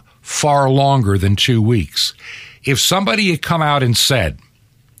down far longer than 2 weeks. If somebody had come out and said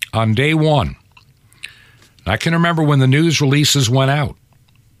on day one, I can remember when the news releases went out,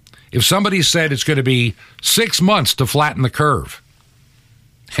 if somebody said it's going to be 6 months to flatten the curve,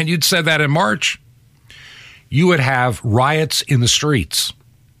 and you'd said that in March, you would have riots in the streets,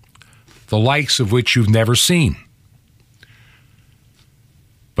 the likes of which you've never seen.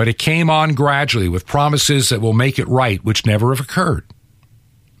 But it came on gradually with promises that will make it right, which never have occurred.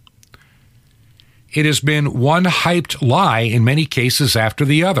 It has been one hyped lie in many cases after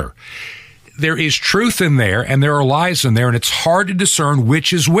the other. There is truth in there, and there are lies in there, and it's hard to discern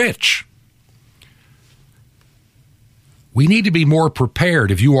which is which. We need to be more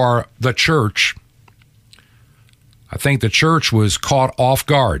prepared. If you are the church, I think the church was caught off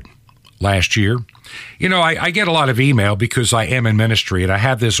guard last year. You know, I get a lot of email because I am in ministry, and I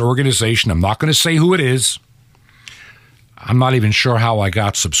have this organization. I'm not going to say who it is. I'm not even sure how I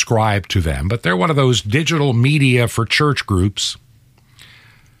got subscribed to them, but they're one of those digital media for church groups.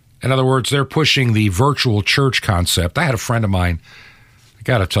 In other words, they're pushing the virtual church concept. I had a friend of mine, I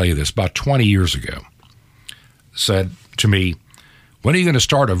got to tell you this, about 20 years ago, said to me, when are you going to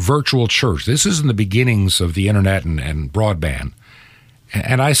start a virtual church? This is in the beginnings of the internet and broadband.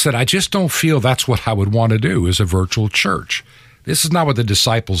 And I said, I just don't feel that's what I would want to do, is a virtual church. This is not what the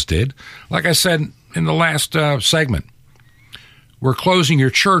disciples did. Like I said in the last segment, we're closing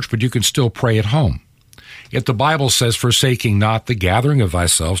your church, but you can still pray at home. Yet the Bible says, forsaking not the gathering of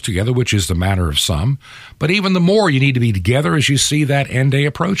thyself together, which is the manner of some, but even the more you need to be together as you see that end day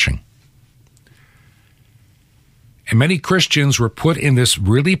approaching. And many Christians were put in this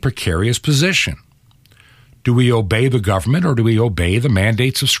really precarious position. Do we obey the government or do we obey the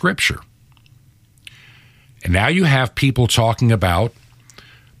mandates of Scripture? And now you have people talking about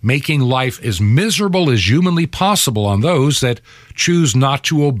making life as miserable as humanly possible on those that choose not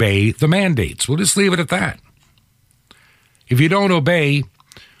to obey the mandates. We'll just leave it at that. If you don't obey,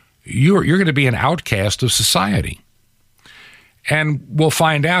 you're going to be an outcast of society. And we'll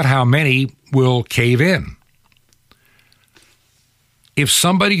find out how many will cave in. If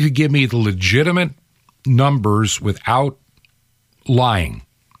somebody could give me the legitimate numbers without lying,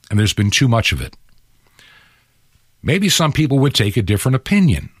 and there's been too much of it, maybe some people would take a different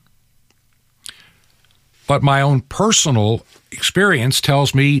opinion. But my own personal experience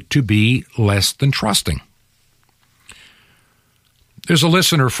tells me to be less than trusting. There's a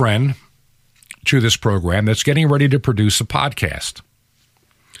listener friend to this program that's getting ready to produce a podcast.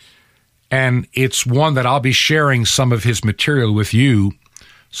 And it's one that I'll be sharing some of his material with you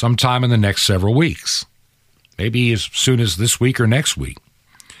sometime in the next several weeks. Maybe as soon as this week or next week.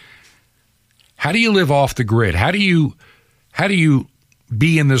 How do you live off the grid? How do you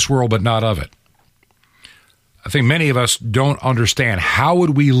be in this world but not of it? I think many of us don't understand, how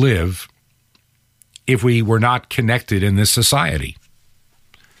would we live if we were not connected in this society?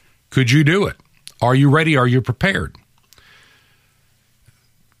 Could you do it? Are you ready? Are you prepared?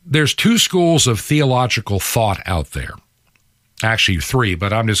 There's two schools of theological thought out there. Actually, three,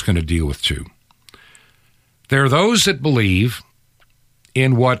 but I'm just going to deal with two. There are those that believe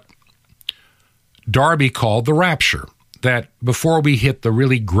in what Darby called the rapture, that before we hit the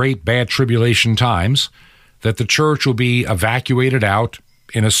really great bad tribulation times, that the church will be evacuated out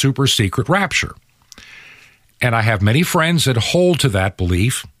in a super secret rapture. And I have many friends that hold to that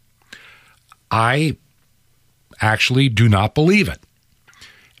belief. I actually do not believe it.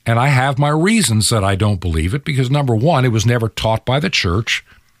 And I have my reasons that I don't believe it, because number one, it was never taught by the church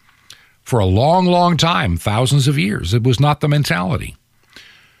for a long, long time, thousands of years. It was not the mentality.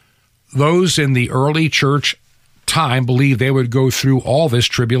 Those in the early church time believed they would go through all this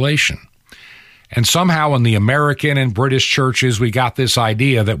tribulation. And somehow in the American and British churches, we got this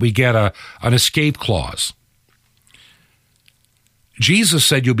idea that we get an escape clause. Jesus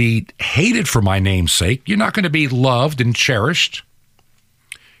said, you'll be hated for my name's sake. You're not going to be loved and cherished.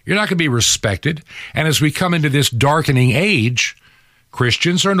 You're not going to be respected. And as we come into this darkening age,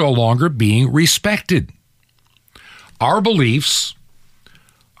 Christians are no longer being respected. Our beliefs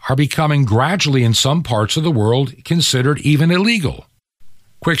are becoming gradually, in some parts of the world, considered even illegal.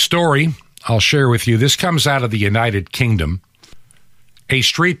 Quick story I'll share with you. This comes out of the United Kingdom. A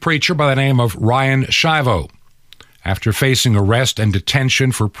street preacher by the name of Ryan Shivo, after facing arrest and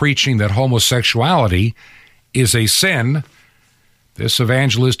detention for preaching that homosexuality is a sin, this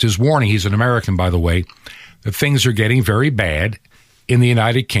evangelist is warning, he's an American, by the way, that things are getting very bad in the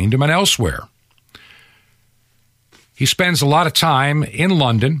United Kingdom and elsewhere. He spends a lot of time in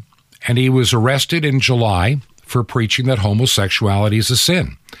London, and he was arrested in July for preaching that homosexuality is a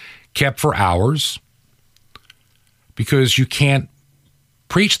sin. Kept for hours, because you can't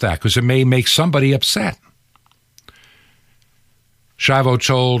preach that because it may make somebody upset. Shivo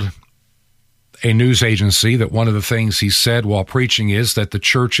told a news agency that one of the things he said while preaching is that the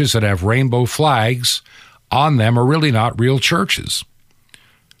churches that have rainbow flags on them are really not real churches.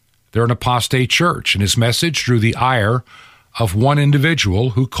 They're an apostate church, and his message drew the ire of one individual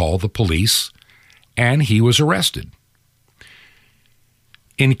who called the police, and he was arrested.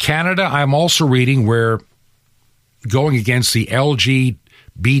 In Canada, I'm also reading where going against the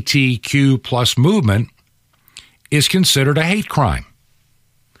LGBTQ plus movement is considered a hate crime.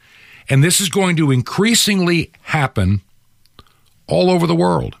 And this is going to increasingly happen all over the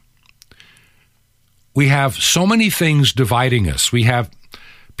world. We have so many things dividing us. We have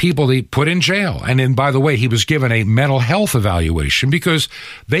people they put in jail. And then, by the way, he was given a mental health evaluation because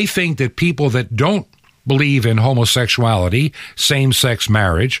they think that people that don't believe in homosexuality, same-sex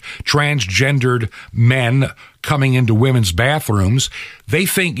marriage, transgendered men coming into women's bathrooms, they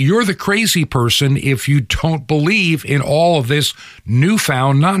think you're the crazy person if you don't believe in all of this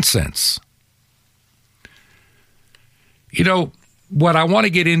newfound nonsense. You know, what I want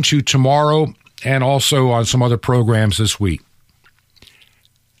to get into tomorrow and also on some other programs this week,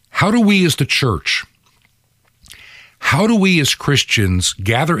 how do we as the church, how do we as Christians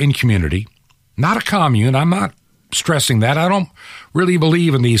gather in community, not a commune, I'm not stressing that. I don't really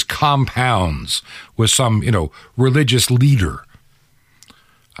believe in these compounds with some, religious leader.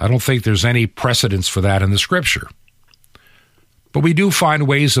 I don't think there's any precedence for that in the scripture. But we do find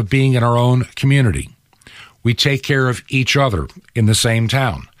ways of being in our own community. We take care of each other in the same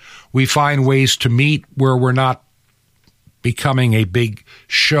town. We find ways to meet where we're not becoming a big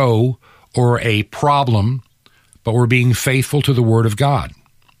show or a problem, but we're being faithful to the Word of God.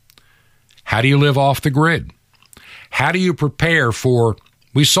 How do you live off the grid? How do you prepare for,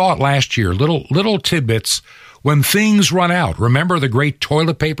 we saw it last year, little tidbits when things run out. Remember the great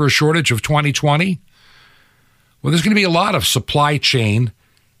toilet paper shortage of 2020? Well, there's going to be a lot of supply chain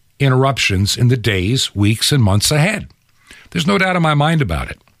interruptions in the days, weeks, and months ahead. There's no doubt in my mind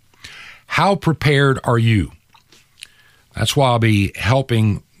about it. How prepared are you? That's why I'll be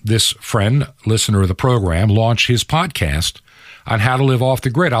helping this friend, listener of the program, launch his podcast on how to live off the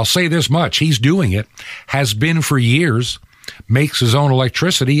grid. I'll say this much. He's doing it, has been for years, makes his own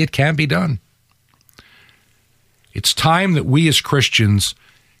electricity. It can be done. It's time that we as Christians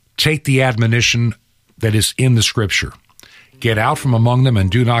take the admonition that is in the Scripture. Get out from among them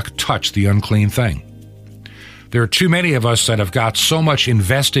and do not touch the unclean thing. There are too many of us that have got so much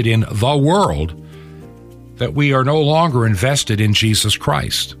invested in the world that we are no longer invested in Jesus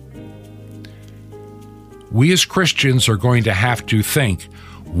Christ. We as Christians are going to have to think,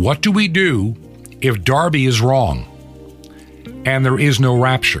 what do we do if Darby is wrong and there is no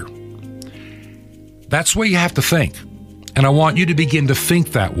rapture? That's what you have to think. And I want you to begin to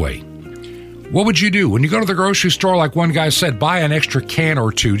think that way. What would you do? When you go to the grocery store, like one guy said, buy an extra can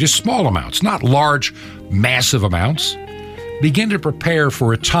or two, just small amounts, not large, massive amounts. Begin to prepare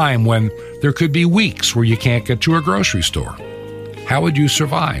for a time when there could be weeks where you can't get to a grocery store. How would you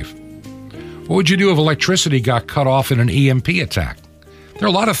survive? What would you do if electricity got cut off in an EMP attack? There are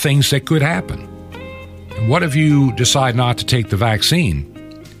a lot of things that could happen. And what if you decide not to take the vaccine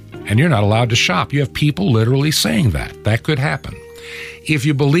and you're not allowed to shop? You have people literally saying that. That could happen. If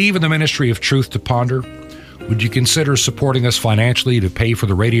you believe in the ministry of Truth to Ponder, would you consider supporting us financially to pay for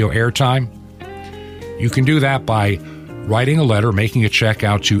the radio airtime? You can do that by writing a letter, making a check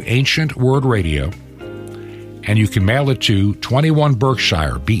out to Ancient Word Radio, and you can mail it to 21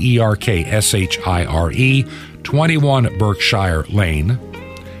 Berkshire, Berkshire, 21 Berkshire Lane.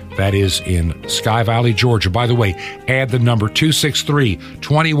 That is in Sky Valley, Georgia. By the way, add the number 263,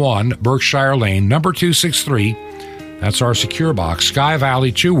 21 Berkshire Lane, number 263. That's our secure box, Sky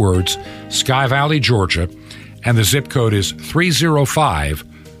Valley, 2 words, Sky Valley, Georgia, and the zip code is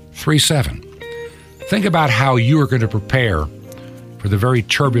 30537. Think about how you are going to prepare for the very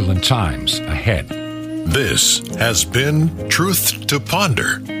turbulent times ahead. This has been Truth to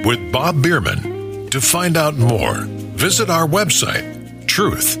Ponder with Bob Bierman. To find out more, visit our website,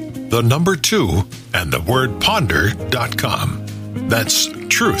 truth, 2, and the word ponder.com. That's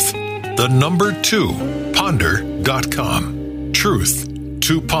truth, 2, ponder.com. Truth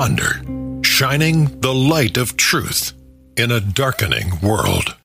to Ponder, shining the light of truth in a darkening world.